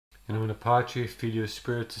In nome Patri, Filio,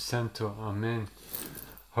 Spiritus Sancto. Amen.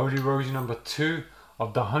 Holy Rosary number 2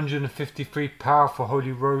 of the 153 powerful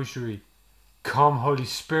Holy Rosary. Come, Holy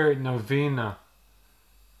Spirit, Novena.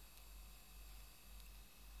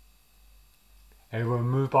 Everyone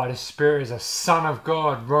moved by the Spirit is a Son of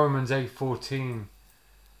God, Romans 8:14.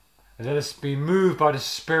 And let us be moved by the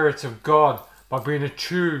Spirit of God by being a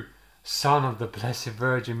true Son of the Blessed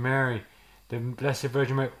Virgin Mary. The Blessed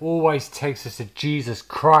Virgin Mary always takes us to Jesus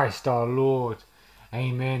Christ our Lord.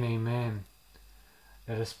 Amen, amen.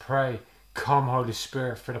 Let us pray. Come, Holy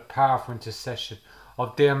Spirit, for the powerful intercession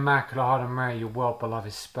of the Immaculate Heart of Mary, your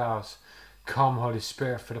well-beloved spouse. Come, Holy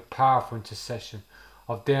Spirit, for the powerful intercession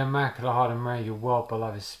of the Immaculate Heart of Mary, your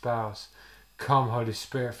well-beloved spouse. Come, Holy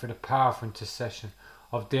Spirit, for the powerful intercession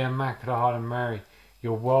of the Immaculate Heart of Mary,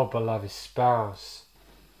 your well-beloved spouse.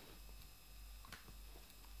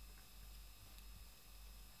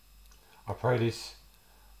 I pray this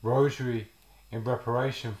rosary in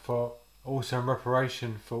reparation for all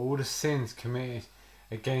the sins committed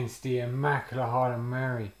against the Immaculate Heart of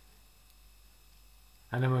Mary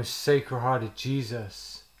and the most Sacred Heart of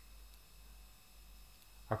Jesus.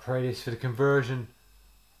 I pray this for the conversion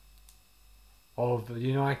of the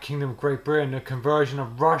United Kingdom of Great Britain, the conversion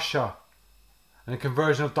of Russia, and the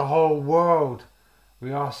conversion of the whole world.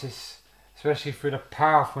 We ask this especially through the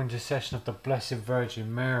powerful intercession of the Blessed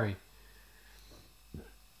Virgin Mary.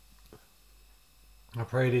 I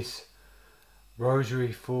pray this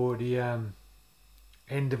rosary for the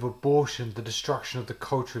end of abortion, the destruction of the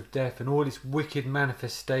culture of death and all its wicked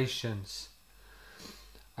manifestations.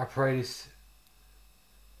 I pray this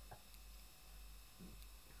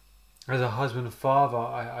as a husband and father.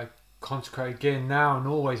 I consecrate again now and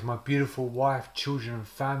always my beautiful wife, children and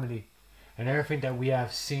family and everything that we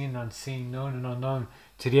have seen, unseen, known and unknown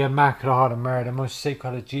to the Immaculate Heart of Mary, the most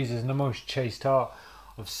Sacred Heart of Jesus and the most chaste heart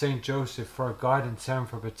of Saint Joseph, for our guidance and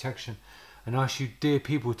for protection. And ask you, dear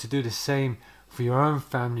people, to do the same for your own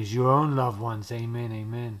families, your own loved ones. Amen,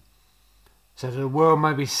 amen. So that the world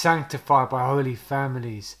may be sanctified by holy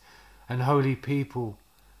families and holy people,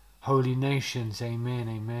 holy nations. Amen,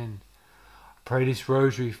 amen. I pray this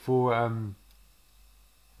rosary for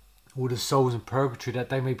all the souls in purgatory, that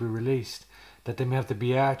they may be released, that they may have the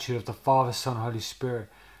beatitude of the Father, Son, Holy Spirit,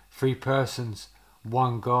 3 persons,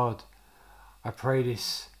 1 God. I pray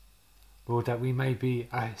this, Lord, that we may be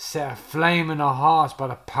set aflame in our hearts by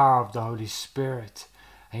the power of the Holy Spirit.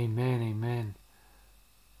 Amen, amen.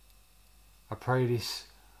 I pray this,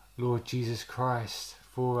 Lord Jesus Christ,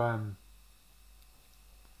 for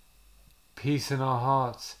peace in our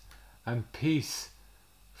hearts and peace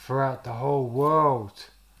throughout the whole world.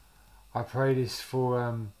 I pray this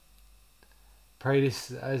for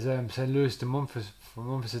as St. Louis de Montfort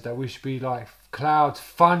said, that we should be like clouds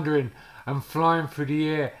thundering and flying through the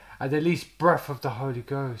air at the least breath of the Holy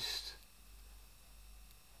Ghost,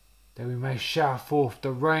 that we may shower forth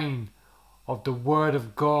the rain of the Word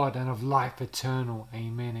of God and of life eternal.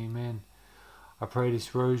 Amen, amen. I pray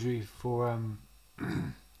this rosary for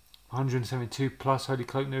 172 plus Holy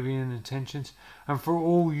Cloak Novena intentions, and for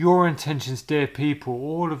all your intentions, dear people,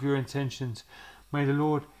 all of your intentions. May the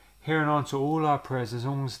Lord hear and answer all our prayers as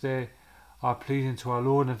long as they are pleasing to our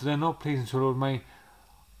Lord. And if they're not pleasing to our Lord, may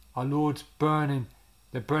our Lord's burning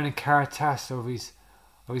caritas of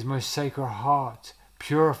his most Sacred Heart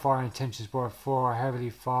purify our intentions before our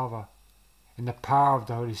Heavenly Father in the power of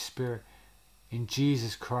the Holy Spirit. In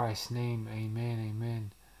Jesus Christ's name, amen,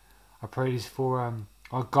 amen. I pray this for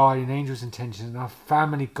our guardian angels' intentions and our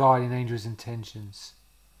family guardian angels' intentions.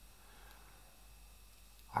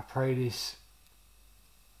 I pray this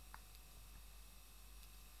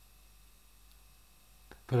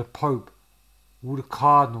for the Pope, all the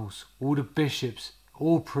cardinals, all the bishops,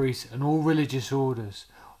 all priests and all religious orders,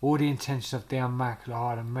 all the intentions of the Immaculate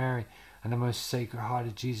Heart of Mary and the most Sacred Heart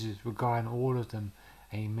of Jesus, regarding all of them.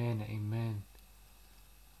 Amen, amen.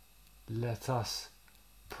 Let us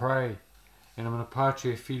pray. In nome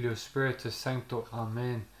Patri, Filio, Spiritus Sancto.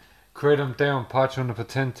 Amen. Credum Deum Patrum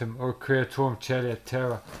Omnipotentem, or Creatorum Caeli et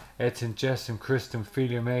Terra, et in gestum Christum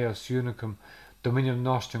Filium Eos unicum, Dominium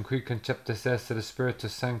nostrum, qui conceptus est de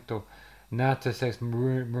Spiritus Sancto, natus ex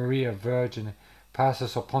Maria Virgine,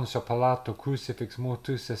 passus o Poncio Pilato, crucifix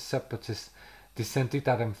mortus et sepultus, descendit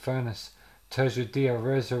ad infernus, tertius dia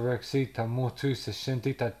resurrexita, mortus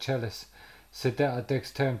ascendit ad celis, sedet ad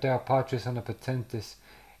dexterum Dei Patris Omnipotentis,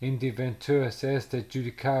 indi venturus est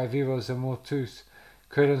judicare vivos et mortus,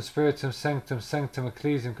 credum Spiritum Sanctum, sanctum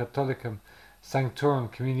Ecclesiam Catholicum, sanctorum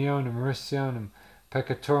communionem missionem,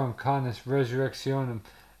 peccatorum canis resurrectionem,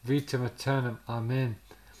 vitam aeternam. Amen.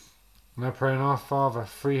 And I pray in our Father,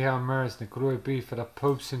 free Hail Marys, and the glory be for the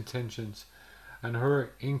Pope's intentions, and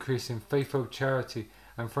her increase in faithful charity,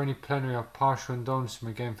 and for any plenary of partial indulgence from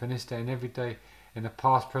again for this day and every day, in the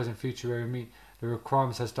past, present, future, where we meet the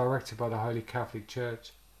requirements as directed by the Holy Catholic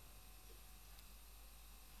Church.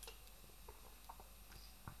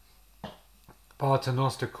 Pater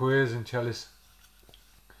Noster, qui es in celis,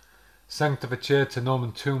 sanctificete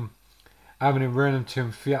nomen tuum, adveniat regnum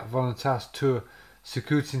tuum, fiat voluntas tua,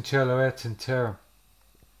 sicut in cielo et in terra.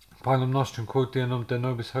 Panem nostrum quotidianum de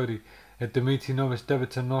nobis hodie, et dimiti nobis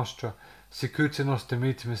debita nostra, sicut nos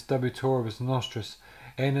dimitimus debitoribus nostris,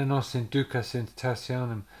 et ne nos inducas in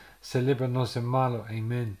tentationem, sed libera nos in malo.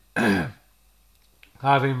 Amen.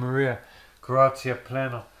 Ave Maria, gratia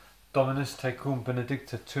plena, Dominus tecum,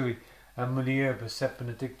 benedicta tui, and mulieribus et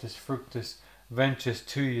benedictus fructus ventris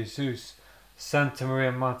tui, Jesus. Santa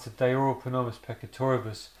Maria Mater Dei, ora pro nobis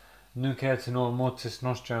peccatoribus, nunc et in hora mortis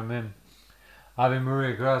nostra. Amen. Ave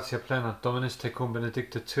Maria, gratia plena, Dominus tecum,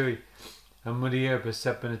 benedicta tui, and mulieribus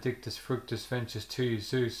et benedictus fructus ventris tui,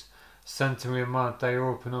 Jesus. Santa Maria Mater Dei,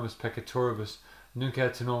 ora pro nobis peccatoribus, nunc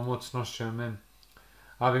et in hora mortis nostra. Amen.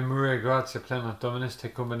 Ave Maria, gratia plena, Dominus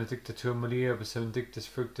tecum, benedicta tui, and mulieribus et benedictus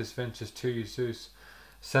fructus ventris tui, Jesus.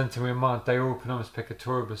 Santa Maria Mater Dei, ora pro nobis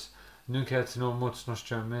peccatoribus, nunc et in hora mortis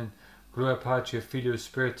nostra. Amen. Gloria Patri, Filio,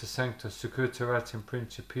 Spiritus Sanctus, Succurriter erat in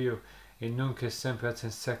principio, et nunc et semper et in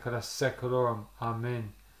saecula saeculorum.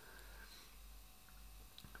 Amen.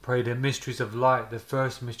 Pray the mysteries of light. The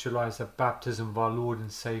first mystery lies the baptism of our Lord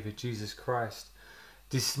and Saviour Jesus Christ.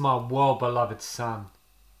 This is my well-beloved Son.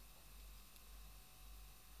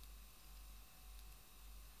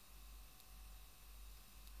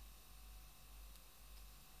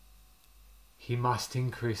 He must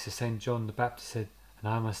increase, as St. John the Baptist said, and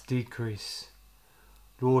I must decrease.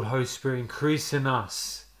 Lord, Holy Spirit, increase in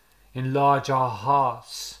us, enlarge our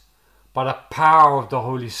hearts by the power of the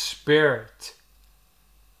Holy Spirit.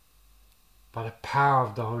 By the power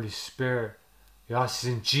of the Holy Spirit. We ask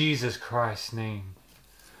this in Jesus Christ's name.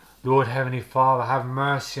 Lord, Heavenly Father, have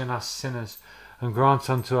mercy on us sinners, and grant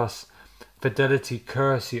unto us fidelity,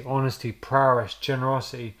 courtesy, honesty, prowess,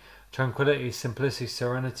 generosity, tranquility, simplicity,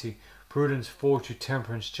 serenity, prudence, fortitude,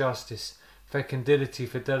 temperance, justice, fecundity,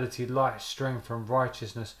 fidelity, light, strength, and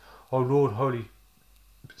righteousness. O Lord, Holy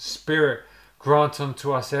Spirit, grant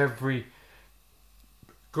unto us every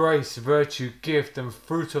grace, virtue, gift, and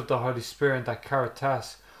fruit of the Holy Spirit and thy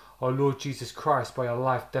caritas. O Lord Jesus Christ, by your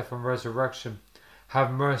life, death, and resurrection,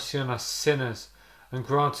 have mercy on us sinners, and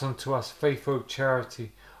grant unto us faithful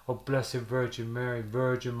charity. O Blessed Virgin Mary,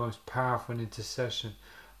 Virgin most powerful in intercession,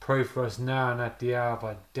 pray for us now and at the hour of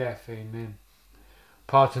our death. Amen.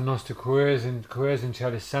 Pater Noster, qui es in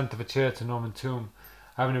celis, sanctificete nomen tuum,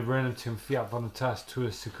 adveniat regnum tuum, fiat voluntas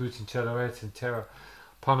tua, sicut in cielo et in terra.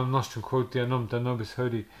 Panem nostrum quotidianum da nobis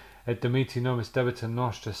hodie, et dimiti nobis debita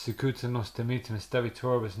nostra, sicut nos dimitimus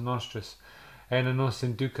debitoribus nostris, et ne nos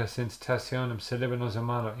inducas in tentationem, sed libera nos a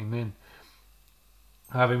malo. Amen.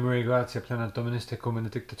 Ave Maria, gratia plena, Dominus tecum,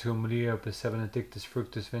 benedicta tu in mulieribus, et benedictus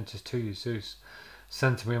fructus ventris tui, Jesus.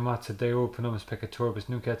 Santa Maria Mater Dei, ora pro nobis peccatoribus,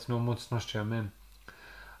 nunc et in hora mortis nostra. Amen.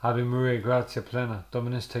 Ave Maria, gratia plena,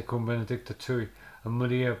 Dominus tecum, benedicta tui, and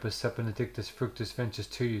mulieribus et benedictus fructus ventris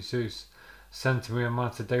tui, Jesus. Santa Maria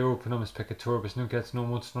Mater Dei, ora pro nobis peccatoribus, nunc et in hora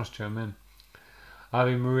mortis nostra. Amen.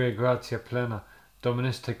 Ave Maria, gratia plena,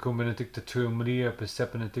 Dominus tecum, benedicta tui, and mulieribus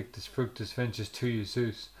et benedictus fructus ventris tui,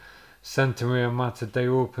 Jesus. Santa Maria Mater Dei,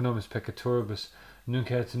 ora pro nobis peccatoribus,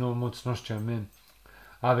 nunc et in hora mortis nostra. Amen.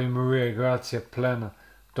 Ave Maria, gratia plena,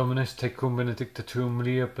 Dominus tecum, benedicta tu in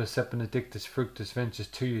mulieribus et benedictus fructus ventris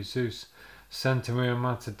tui, Jesus. Santa Maria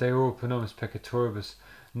Mater Dei, ora pro nobis peccatoribus,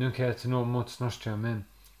 nunc et in hora mortis nostra. Amen.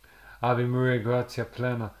 Ave Maria, gratia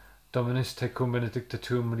plena, Dominus tecum, benedicta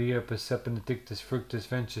tu in mulieribus et benedictus fructus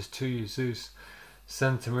ventris tui, Jesus.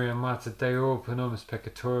 Santa Maria Mater Dei, ora pro nobis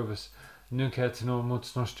peccatoribus, nunc et in hora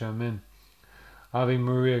mortis nostra. Amen. Ave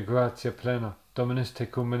Maria, gratia plena, Dominus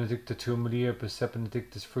tecum, benedicta tu in mulieribus et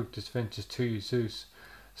benedictus fructus ventris tui, Jesus.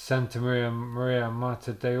 Santa Maria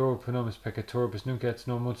Mater Dei, ora pro nobis peccatoribus, nunc et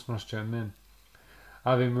in hora mortis nostra. Amen.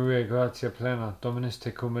 Ave Maria, gratia plena, Dominus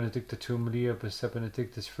tecum, benedicta tu in mulieribus et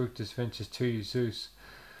benedictus fructus ventris tui, Jesus.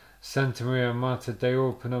 Santa Maria Mater Dei,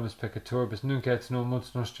 ora pro nobis peccatoribus, nunc et in hora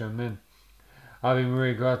mortis nostra. Amen. Ave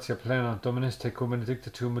Maria, gratia plena, Dominus tecum, benedicta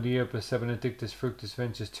tu in mulieribus et benedictus fructus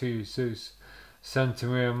ventris tui, Jesus. Santa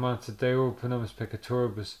Maria Mater Dei, ora pro nobis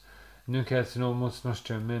peccatoribus, nunc et in hora mortis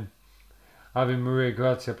nostra. Amen. Ave Maria,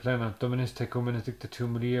 gratia plena, Dominus tecum, benedicta tu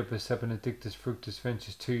in mulieribus et benedictus fructus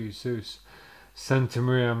ventris tui, Jesus. Santa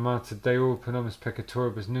Maria Mater Dei, ora pro nobis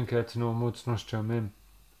peccatoribus, nunc et in hora mortis nostra. Amen.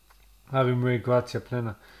 Ave Maria, gratia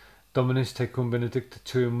plena, Dominus tecum benedicta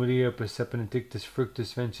tua mulieribus et benedictus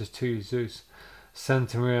fructus ventris tui, Jesus.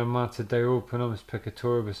 Santa Maria Mater Dei, ora pro nobis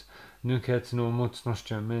peccatoribus, nunc et in hora mortis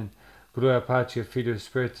nostre. Amen. Gloria Patri et Filio et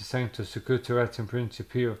Spiritus Sanctus, secutor et in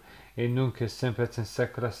principio, et nunc et semper et in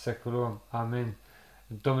saecula saeculorum. Amen.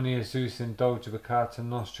 Domini Jesus indulge peccata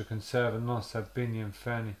nostra, conserva nos ab bini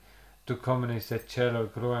inferni. Duc homines et cielo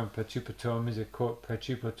gloriam percipitur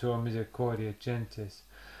misericordia gentes.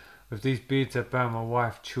 With these beads I bound my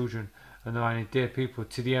wife, children, and my dear people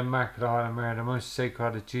to the Immaculate Heart of Mary, the most sacred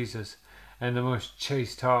heart of Jesus, and the most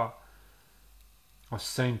chaste heart of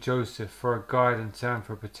Saint Joseph, for a guidance and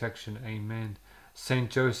for protection. Amen. Saint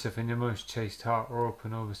Joseph, in your most chaste heart, ora pro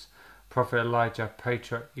nobis. Prophet Elijah,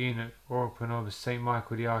 Patriarch Enoch, ora pro nobis. Saint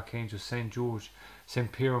Michael the Archangel, Saint George,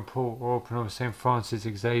 Saint Peter and Paul, ora pro nobis. Saint Francis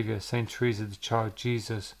Xavier, Saint Teresa the Child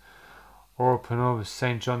Jesus, ora pro nobis.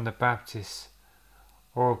 Saint John the Baptist,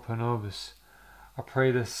 ora pro nobis. I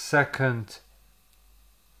pray the second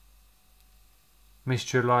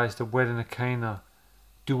mystery lies the wedding of Cana.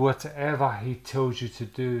 Do whatever he tells you to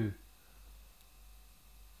do.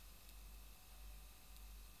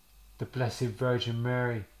 The Blessed Virgin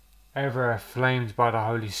Mary, ever aflamed by the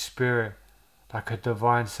Holy Spirit, like a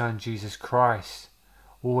divine Son Jesus Christ,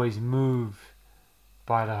 always moved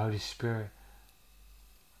by the Holy Spirit.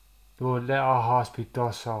 Lord, let our hearts be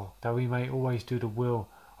docile, that we may always do the will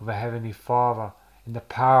of a Heavenly Father in the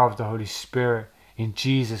power of the Holy Spirit, in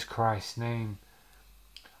Jesus Christ's name.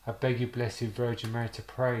 I beg you, Blessed Virgin Mary, to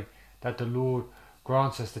pray that the Lord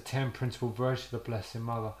grants us the 10 principal virtues of the Blessed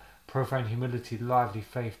Mother: profound humility, lively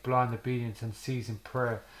faith, blind obedience, unceasing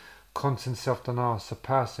prayer, constant self-denial,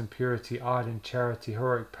 surpassing purity, ardent charity,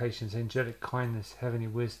 heroic patience, angelic kindness, heavenly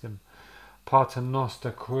wisdom. Pater Noster,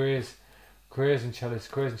 quies in celis,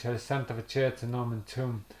 Sancta Facete nomen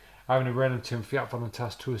tuum, avene renum tuum, fiat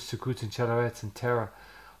voluntas tuus, secut in cielo et in terra.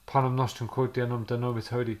 Panem nostrum quotidianum da nobis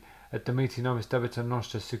hodie, et dimiti nobis debita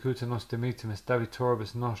nostra, secuta nos dimitimus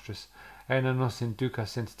debitoribus nostris, et non nos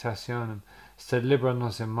inducas in tentationem, sed libera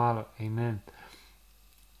nos in malo. Amen.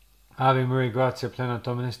 Ave Maria, gratia plena,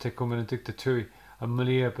 Dominus tecum, benedicta tui, et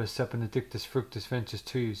mulieribus et benedictus fructus ventris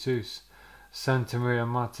tui, Jesus. Santa Maria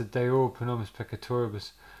Mater Dei, ora pro nobis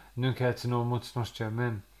peccatoribus, nunc et in hora mortis nostre.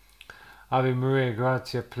 Amen. Ave Maria,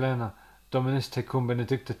 gratia plena, Dominus tecum,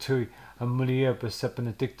 benedicta tui, et mulieribus et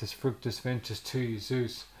benedictus fructus ventris tui,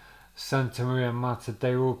 Jesus. Santa Maria Mater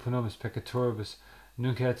Dei, ora pro nobis peccatoribus,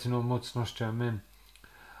 nunc et in hora mortis nostre. Amen.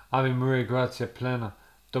 Ave Maria, gratia plena,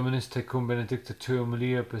 Dominus tecum, benedicta tui, et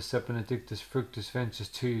mulieribus et benedictus fructus ventris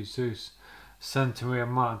tui, Jesus. Santa Maria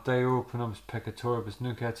Mater Dei, ora pro nobis peccatoribus,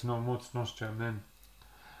 nunc et in hora mortis nostre. Amen.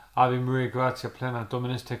 Ave Maria, gratia plena,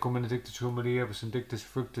 Dominus tecum, benedicta tui, mulieribus et benedictus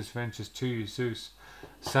fructus ventris tui, Jesus.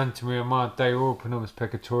 Santa Maria Mater Dei, ora pro nobis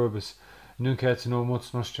peccatoribus, nunc et in hora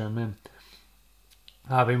mortis nostre. Amen.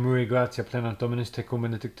 Ave Maria, gratia plena, Dominus tecum,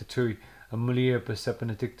 benedicta tui, et mulieribus et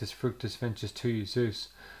benedictus fructus ventris tui, Jesus.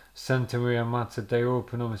 Santa Maria Mater Dei, ora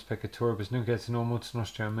pro nobis peccatoribus, nunc et in hora mortis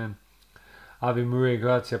nostre. Amen. Ave Maria,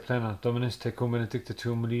 gratia plena, Dominus tecum, benedicta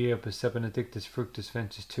tui, mulieribus et benedictus fructus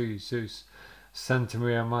ventris tui, Jesus. Santa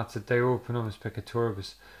Maria Mater Dei, ora pro nobis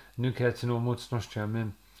peccatoribus, nunc et in hora mortis nostre.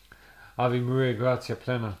 Amen. Ave Maria, gratia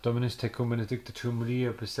plena, Dominus tecum, benedicta tui,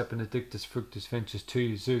 mulieribus et benedictus fructus ventris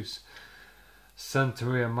tui, Jesus. Santa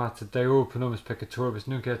Maria Mater Dei, ora pro nobis peccatoribus,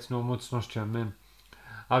 nunc et in hora mortis nostre. Amen.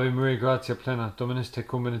 Ave Maria, gratia plena, Dominus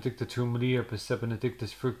tecum, benedicta tui, mulieribus et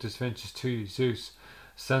benedictus fructus ventris tui, Jesus.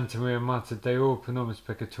 Santa Maria Mater Dei, ora pro nobis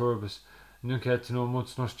peccatoribus, nunc et in hora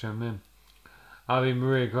mortis nostre. Amen. Ave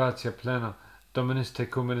Maria, gratia plena, Dominus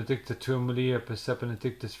tecum, benedicta tui, mulieribus et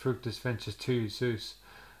benedictus fructus ventris tui, Jesus.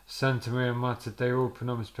 Santa Maria Mater Dei, ora pro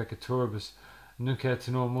nobis peccatoribus, nunc et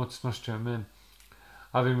in hora mortis nostre. Amen.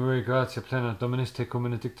 Ave Maria, gratia plena, Dominus tecum,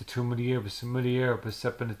 benedicta tui, mulieribus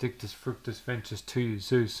et benedictus fructus ventris tui,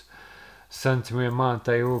 Jesus. Santa Maria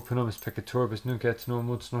Mater Dei, ora pro nobis peccatoribus, nunc et in hora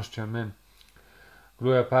mortis nostre. Amen.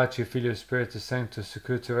 Gloria Patri et Filio et Spiritus Sanctus,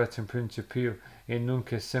 secutor et in principio, et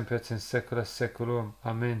nunc et semper et in saecula saeculorum.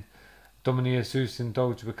 Amen. Domini Jesus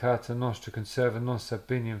indulge peccata nostra, conserva nos ab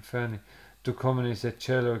bini inferni. Duc homines et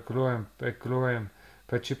cielo et gloriam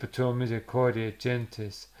percipitur misericordiae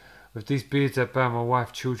gentes. With these beads I bound my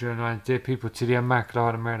wife, children, and my dear people to the Immaculate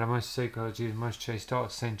Heart of Mary, the most sacred Heart of Jesus, most chaste heart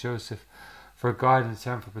of Saint Joseph, for guidance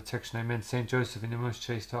and for protection. Amen. Saint Joseph, in the most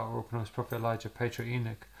chaste heart, ora pro nobis. Prophet Elijah, Patriarch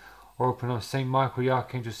Enoch, ora pro nobis. Saint Michael the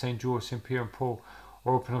Archangel, Saint George, Saint Peter and Paul,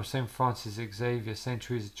 ora pro nobis. Saint Francis Xavier, Saint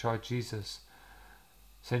Teresa the Child Jesus,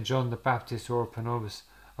 Saint John the Baptist, ora pro nobis.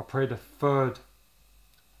 I pray the third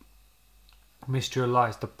mystery of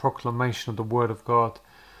light, the proclamation of the Word of God.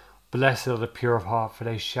 Blessed are the pure of heart, for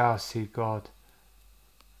they shall see God.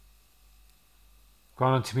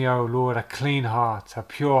 Grant unto me, O Lord, a clean heart, a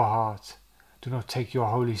pure heart. Do not take your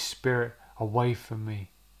Holy Spirit away from me.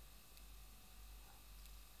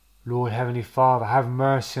 Lord, Heavenly Father, have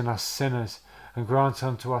mercy on us sinners, and grant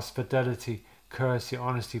unto us fidelity, courtesy,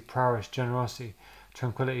 honesty, prowess, generosity,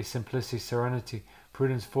 tranquility, simplicity, serenity,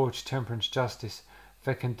 prudence, fortune, temperance, justice,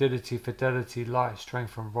 fecundity, fidelity, light,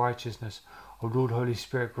 strength, and righteousness. O Lord, Holy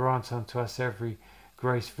Spirit, grant unto us every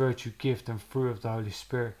grace, virtue, gift, and fruit of the Holy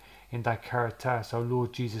Spirit in thy caritas, O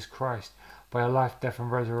Lord Jesus Christ. By your life, death, and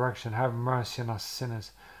resurrection, have mercy on us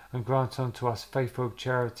sinners, and grant unto us faith, hope,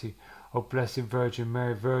 charity. O Blessed Virgin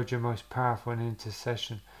Mary, Virgin most powerful in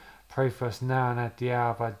intercession, pray for us now and at the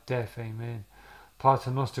hour of our death. Amen. Pater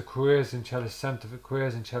noster, quies in celis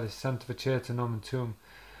sanctificetur nomen tuum,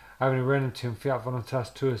 Aveni renum tuum, fiat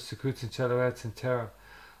voluntas tuus, sicut in cielo et in terra.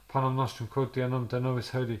 Panem nostrum quotidianum da nobis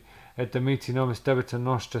hodie, et dimiti nobis debita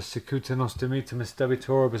nostra, sicut nos dimitimus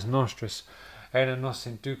debitoribus nostris, et ne nos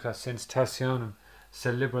inducas in tentationem,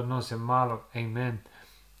 sed libera nos in malo. Amen.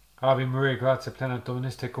 Ave Maria, gratia plena,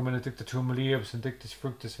 Dominus tecum, benedicta tu mulieribus, benedictus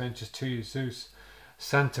fructus ventris tui, Iesus.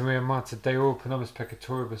 Santa Maria, Mater Dei, ora pro nobis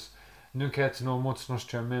peccatoribus, nunc et in hora mortis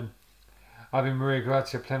nostrae. Amen. Ave Maria,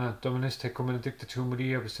 gratia plena, Dominus tecum, benedicta tu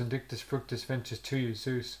mulieribus, benedictus fructus ventris tui,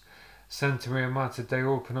 Iesus. Santa Maria, Mater Dei,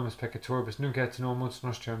 ora pro nobis peccatoribus, nunc et in hora mortis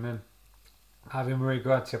nostrae. Amen. Ave Maria,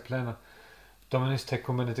 gratia plena, Dominus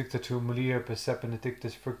tecum, benedicta tu mulieribus, et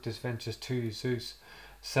benedictus fructus ventris tui, Iesus.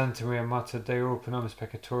 Santa Maria, Mater Dei, ora pro nobis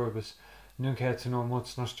peccatoribus, nunc et in hora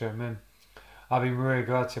mortis nostrae. Amen. Ave Maria,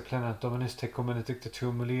 gratia plena, Dominus tecum, benedicta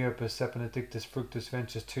tu mulieribus, et benedictus fructus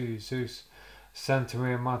ventris tui, Iesus. Santa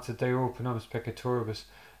Maria, Mater Dei, ora pro nobis peccatoribus,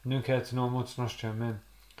 nunc et in hora mortis nostrae. Amen.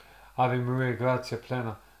 Ave Maria, gratia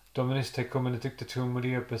plena, Dominus tecum, benedicta tu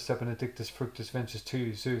mulieribus, et benedictus fructus ventris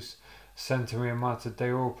tui, Iesus. Santa Maria, Mater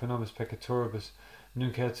Dei, ora pro nobis peccatoribus,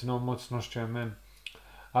 nunc et in hora mortis nostrae. Amen.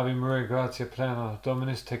 Ave Maria, gratia plena,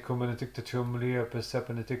 Dominus tecum, benedicta tu mulieribus, et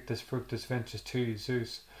benedictus fructus ventris tui,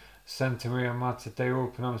 Iesus. Santa Maria, Mater Dei, ora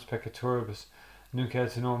pro nobis peccatoribus, nunc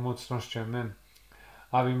et in hora mortis nostrae. Amen.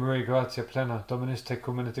 Ave Maria, gratia plena, Dominus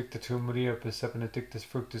tecum, benedicta tu mulieribus, et benedictus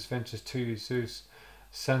fructus ventris tui, Iesus.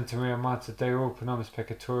 Santa Maria, Mater Dei, ora pro nobis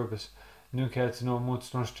peccatoribus, nunc et in hora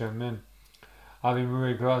mortis nostrae. Amen. Ave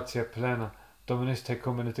Maria, gratia plena, Dominus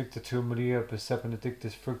tecum, benedicta tu mulieribus, et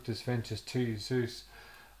benedictus fructus ventris tui, Iesus.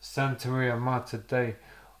 Santa Maria, Mater Dei,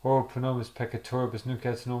 ora pro nobis peccatoribus, nunc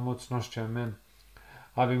et in hora mortis nostrae. Amen.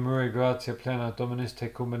 Ave Maria, gratia plena, Dominus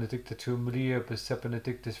tecum, benedicta tu mulieribus, et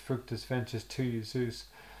benedictus fructus ventris tui, Iesus.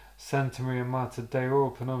 Santa Maria, Mater Dei, ora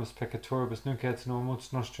pro nobis peccatoribus, nunc et in hora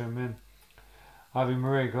mortis nostrae. Amen. Ave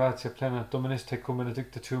Maria, gratia plena, Dominus tecum,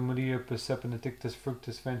 benedicta tu mulieribus, et benedictus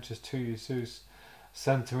fructus ventris tui, Iesus.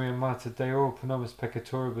 Santa Maria, Mater Dei, ora pro nobis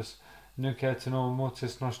peccatoribus, nunc et in hora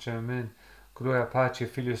mortis nostrae. Amen. Gloria Patri,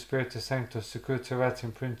 Filio, Spiritus Sanctus, sicut erat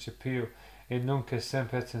in principio, et nunc et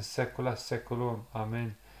semper et in saecula saeculorum.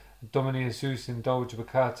 Amen. Domine Iesus, indulge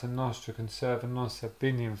peccata nostra, conserva nos ab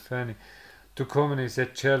bini inferni. Tu communis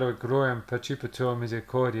et cielo et gloriam percipitur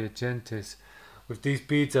misericordia gentes. With these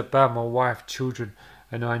beads I bow my wife, children,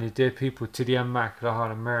 and I, your dear people, to the Immaculate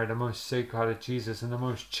Heart of Mary, the most Sacred Heart of Jesus, and the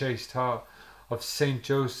most chaste heart of Saint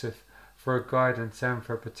Joseph, for a guidance and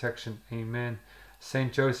for a protection. Amen.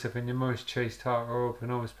 Saint Joseph, in your most chaste heart, ora pro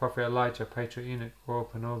nobis. Prophet Elijah, Patriarch Enoch, ora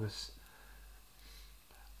pro nobis.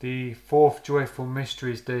 The fourth joyful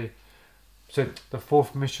mystery is the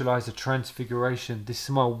fourth mystery lies the Transfiguration. This is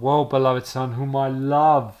my well-beloved Son, whom I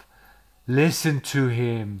love. Listen to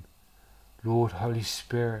him. Lord, Holy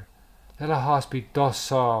Spirit, let our hearts be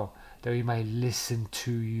docile, that we may listen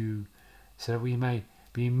to you, so that we may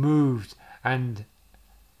be moved and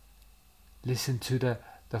listen to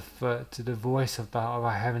the voice of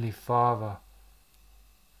our Heavenly Father,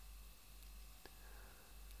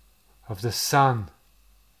 of the Son,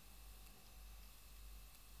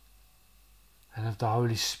 and of the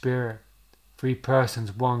Holy Spirit. Three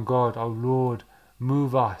persons, one God. O Lord,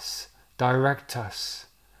 move us, direct us,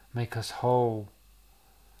 make us whole.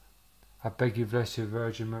 I beg you, blessed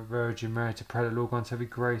Virgin Mary, to pray the Lord grants every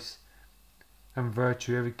grace and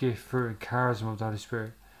virtue, every gift, fruit and charism of the Holy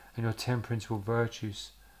Spirit, and your 10 principal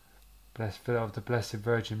virtues. Blessed of the Blessed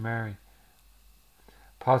Virgin Mary.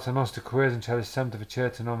 Pater noster, quies in celis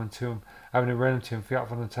sanctificetur nomen tuum, Aveni renum tuum, fiat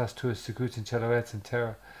voluntas tuus, sicut in cielo et in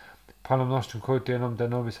terra. Panem nostrum quotidianum da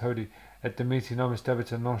nobis hodie, et dimiti nobis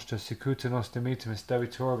debita nostra, sicut nos dimitimus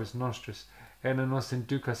debitoribus nostris, et ne nos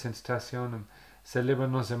inducas in tentationem, sed libera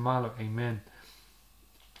nos in malo. Amen.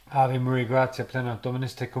 Ave Maria, gratia plena,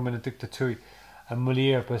 Dominus tecum, benedicta tui, et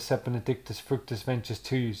mulieribus, et benedictus fructus ventris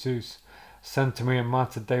tui, Iesus. Santa Maria,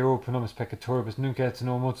 Mater Dei, ora pro nobis peccatoribus, nunc et in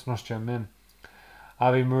hora mortis nostrae. Amen.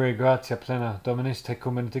 Ave Maria, gratia plena, Dominus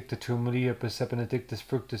tecum, benedicta tu Maria, per benedictus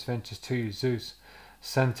fructus ventris tui, Iesus.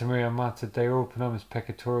 Santa Maria, Mater Dei, ora pro nobis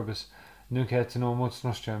peccatoribus, nunc et in hora mortis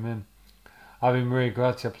nostrae. Amen. Ave Maria,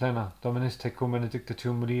 gratia plena, Dominus tecum, benedicta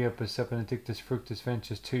tu Maria, per benedictus fructus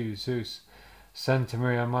ventris tui, Iesus. Santa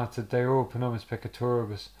Maria, Mater Dei, ora pro nobis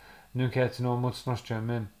peccatoribus, nunc et in hora mortis nostrae.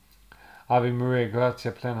 Amen. Ave Maria,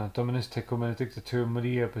 gratia plena, Dominus tecum, benedicta tu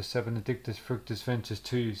Maria, per benedictus fructus ventris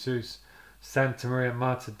tui, Iesus. Santa Maria,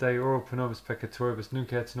 Mater Dei, ora pro nobis peccatoribus,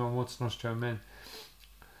 nunc et in hora mortis nostrae. Amen.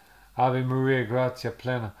 Ave Maria, gratia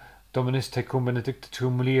plena, Dominus tecum, benedicta tu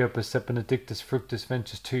Maria, per benedictus fructus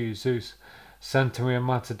ventris tui, Iesus. Santa Maria,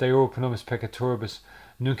 Mater Dei, ora pro nobis peccatoribus,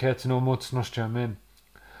 nunc et in hora mortis nostrae. Amen.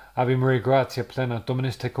 Ave Maria, gratia plena,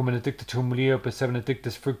 Dominus tecum, benedicta tu Maria, per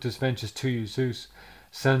benedictus fructus ventris tui, Iesus.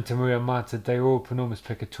 Santa Maria, Mater Dei, ora pro nobis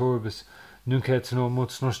peccatoribus, nunc et in hora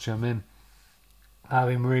mortis nostrae. Amen.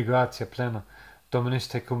 Ave Maria, gratia plena, Dominus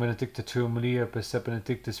tecum, benedicta tu Maria, per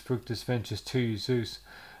benedictus fructus ventris tui, Iesus.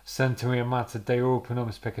 Santa Maria, Mater Dei, ora pro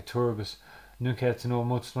nobis peccatoribus, nunc et in hora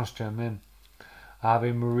mortis nostrae. Amen.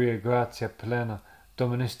 Ave Maria, gratia plena,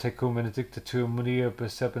 Dominus tecum, benedicta tu Maria, per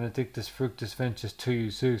benedictus fructus ventris tui,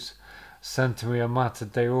 Iesus. Santa Maria, Mater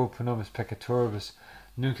Dei, ora pro nobis peccatoribus,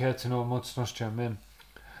 nunc et in hora mortis nostrae. Amen.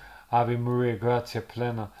 Ave Maria, gratia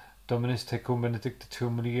plena, Dominus tecum, benedicta tu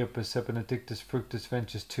Maria, per benedictus fructus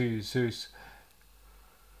ventris tui, Iesus.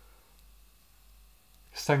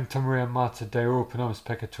 Sancta Maria, Mater Dei, ora pro nobis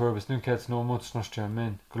peccatoribus, nunc et in hora mortis nostrae.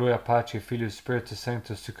 Amen. Gloria Patri, Filii, Spiritus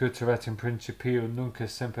Sanctus, sicut erat in principio, nunc et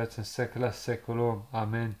semper et in saecula saeculorum.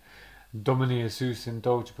 Amen. Domine Iesus,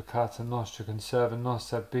 indulge peccata nostra, conserva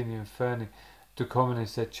nos ad bene inferni, duc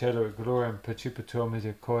homines et celo et gloriam percipitur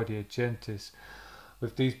misericordiae gentis.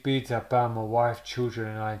 With these beads I bow my wife, children,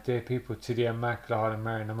 and I, dear people, to the Immaculate Heart of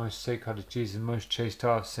Mary, and the most sacred Heart of Jesus, and most chaste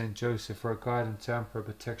heart of Saint Joseph, for a guidance, emperor,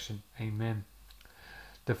 protection. Amen.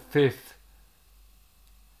 The fifth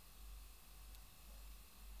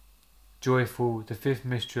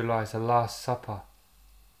mystery lies the Last Supper.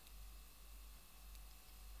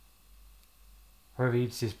 Whoever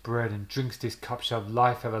eats this bread and drinks this cup shall have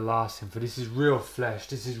life everlasting, for this is real flesh,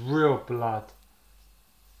 this is real blood.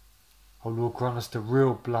 O Lord, grant us the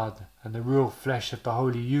real blood and the real flesh of the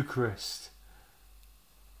Holy Eucharist.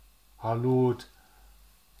 Our Lord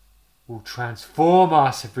will transform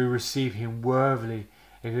us if we receive Him worthily.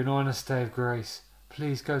 If you're not in a state of grace,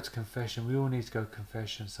 please go to confession. We all need to go to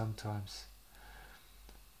confession sometimes.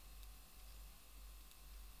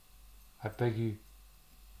 I beg you,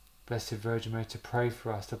 Blessed Virgin Mary, to pray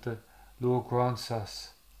for us, that the Lord grants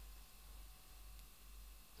us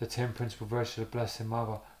the 10 principal virtues of the Blessed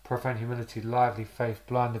Mother: profound humility, lively faith,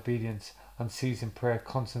 blind obedience, unceasing prayer,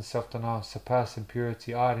 constant self-denial, surpassing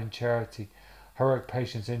purity, ardent charity, heroic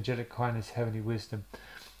patience, angelic kindness, heavenly wisdom.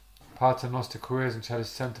 Pater noster, curios in celis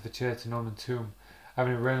sanctificetur nomen tuum,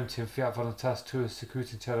 aveni regnum tuum, fiat voluntas tua,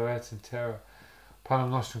 sicut in cielo et in terra. Panem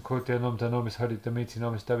nostrum quotidianum da nobis hodie dimitti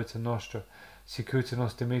nobis debita nostra, sicut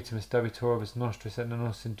nos dimittimus debitoribus nostris, et non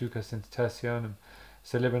nos inducas in tentationem,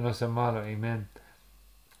 sed libera nos a malo. Amen.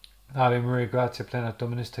 Ave Maria, gratia plena,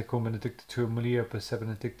 Dominus tecum, benedicta tu Maria, per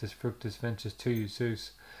benedictus fructus ventris tui,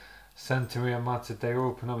 Iesus. Santa Maria, Mater Dei,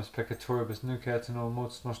 ora pro nobis peccatoribus, nunc et in hora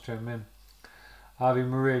mortis nostrae. Amen. Ave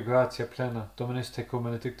Maria, gratia plena, Dominus tecum,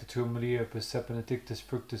 benedicta tu Maria, per benedictus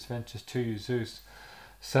fructus ventris tui, Iesus.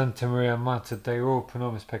 Santa Maria, Mater Dei, ora pro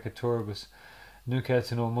nobis peccatoribus, nunc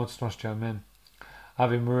et in hora mortis nostrae. Amen.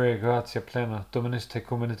 Ave Maria, gratia plena, Dominus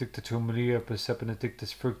tecum, benedicta tu Maria, per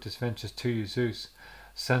benedictus fructus ventris tui, Iesus.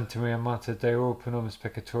 Santa Maria, Mater Dei, ora pro nobis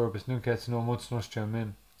peccatoribus, nunc et in hora mortis nostrae.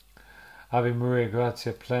 Amen. Ave Maria,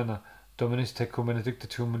 gratia plena, Dominus tecum, benedicta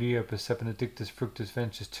tu Maria, per benedictus fructus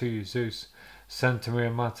ventris tui, Iesus. Santa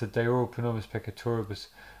Maria, Mater Dei, ora pro nobis peccatoribus,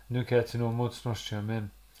 nunc et in hora mortis nostrae.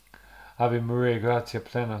 Amen. Ave Maria, gratia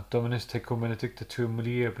plena, Dominus tecum, benedicta tu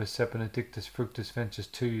Maria, per benedictus fructus ventris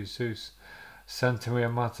tui, Iesus. Santa Maria,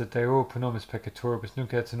 Mater Dei, ora pro nobis peccatoribus,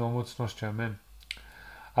 nunc et in hora mortis nostrae. Amen.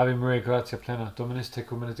 Ave Maria, gratia plena, Dominus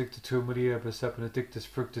tecum, benedicta tu Maria, per benedictus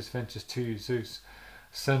fructus ventris tui, Iesus.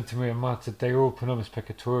 Santa Maria, Mater Dei, ora pro nobis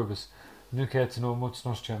peccatoribus, nunc et in hora mortis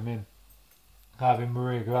nostrae. Amen. Ave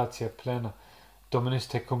Maria, gratia plena, Dominus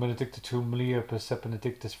tecum, benedicta tu Maria, per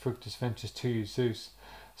benedictus fructus ventris tui, Iesus.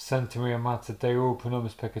 Santa Maria, Mater Dei, ora pro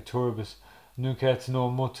nobis peccatoribus, nunc et in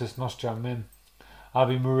hora mortis nostrae. Amen.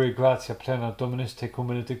 Ave Maria, gratia plena, Dominus tecum,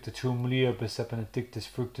 benedicta tu Maria, per benedictus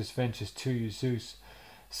fructus ventris tui, Iesus.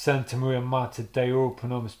 Santa Maria, Mater Dei, ora pro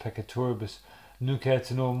nobis peccatoribus, nunc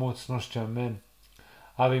et in hora mortis nostrae. Amen.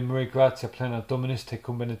 Ave Maria, gratia plena, Dominus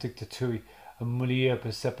tecum, benedicta tui Maria,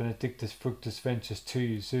 per benedictus fructus ventris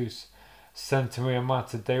tui, Iesus. Santa Maria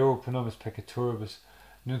Mater Dei, ora pro nobis peccatoribus,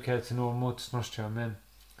 nunc et in hora mortis nostre. Amen.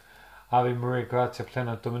 Ave Maria, gratia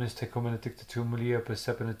plena, Dominus tecum, benedicta tu mulieribus,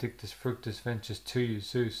 et benedictus fructus ventris tui,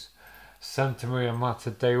 Iesus. Santa Maria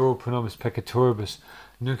Mater Dei, ora pro nobis peccatoribus,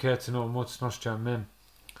 nunc et in hora mortis nostre. Amen.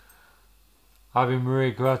 Ave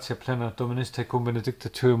Maria, gratia plena, Dominus tecum, benedicta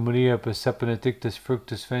tu mulieribus, et benedictus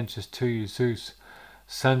fructus ventris tui, Iesus.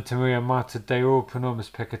 Santa Maria Mater Dei, ora pro nobis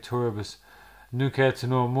peccatoribus, nunc et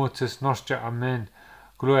in hora mortis nostre. Amen.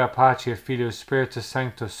 Gloria Patri et Filio Spiritus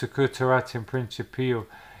Sancto, secutor erat in principio,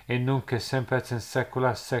 et nunc et semper et in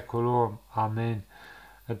saecula saeculorum. Amen.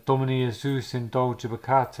 Et Domini Iesus indulge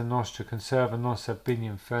peccata nostra, conserva nos ab bini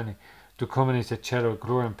inferni, ducomines et cielo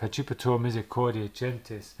gloriam, percipitur misericordia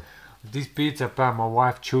gentis. These beads are by my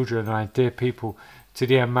wife, children, and my dear people, to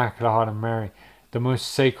the Immaculate Heart of Mary, the most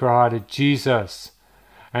sacred heart of Jesus,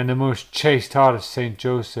 and the most chaste heart of Saint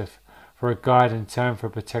Joseph, for a guide and time for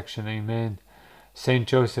protection. Amen. Saint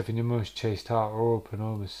Joseph, in your most chaste heart, ora pro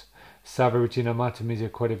nobis. Salve Regina Mater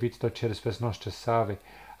Misericordiae, vita dulceris spes nostra salve.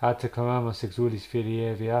 A te clamamus exulis Filii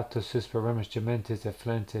Evi, a te suspiremus gementes et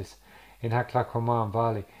flentes. In hac lacrimarum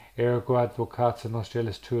vale, ergo advocata nostri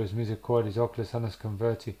elis tuas misericordias oculis annus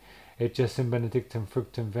converti, et jessim benedictum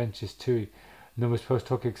fructum ventris tui. Nobis post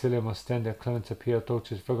hoc exilium ostende, clementa pia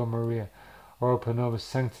dulcis Virgo Maria, ora pro nobis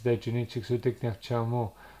sancta Dei genitrix udigna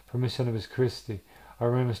chamor, permission nobis Christi,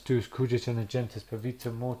 oremus Deus cujit in agentes per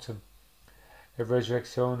vitam mortem, et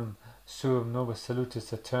resurrectionem suum nobis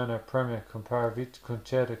salutis aeterna premia comparavit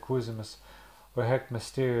concede quisimus, o hec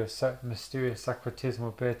mysterious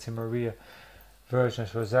sacratismo Beati Maria,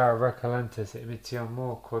 Virgines Rosaria recolentes, et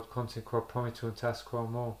mitiamur quod consecro promitunt asque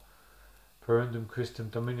amor, perundum Christum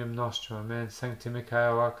Dominium nostrum. Amen. Sancti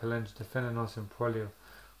Michael Archangelus, defende nos in prolio,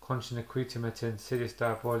 concine quitum et insidiis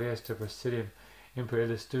diaboli est presidium, impre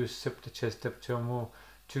illis Deus septices deptuamur,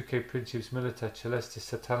 tuque principes milita celestis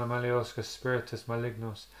satana malioscus spiritus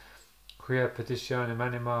malignos, quia petitionem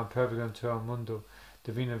anima pervigam tuam mundo,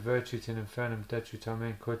 divina virtut in infernum detruit.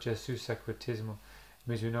 Amen. Quod Jesus sacratismo,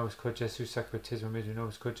 miseri nobis, quod Jesus sacratismo, miseri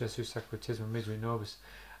nobis, quod Jesus sacratismo, miseri nobis.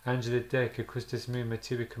 Angeli Dei, que Christus me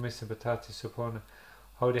tibi commissum petatis suppone,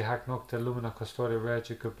 hodie hac nocte lumina custodia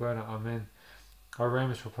regi guberna. Amen.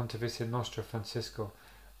 Oremus pro Pontifice nostro Francisco,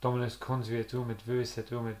 Dominus consuit umit vivis et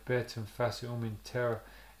umit beatum facie in terra,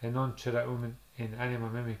 et non ceda in anima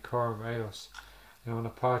memi coram eos, in nomine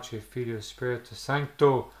Patri et Filio Spiritus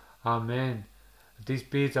Sancto. Amen. These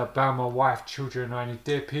beads are bound my wife, children, and any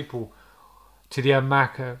dear people, to the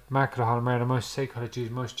Immaculate Heart of Mary, the most sacred of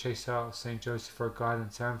Jesus, most chaste heart of Saint Joseph, for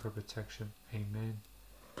guidance and for protection. Amen.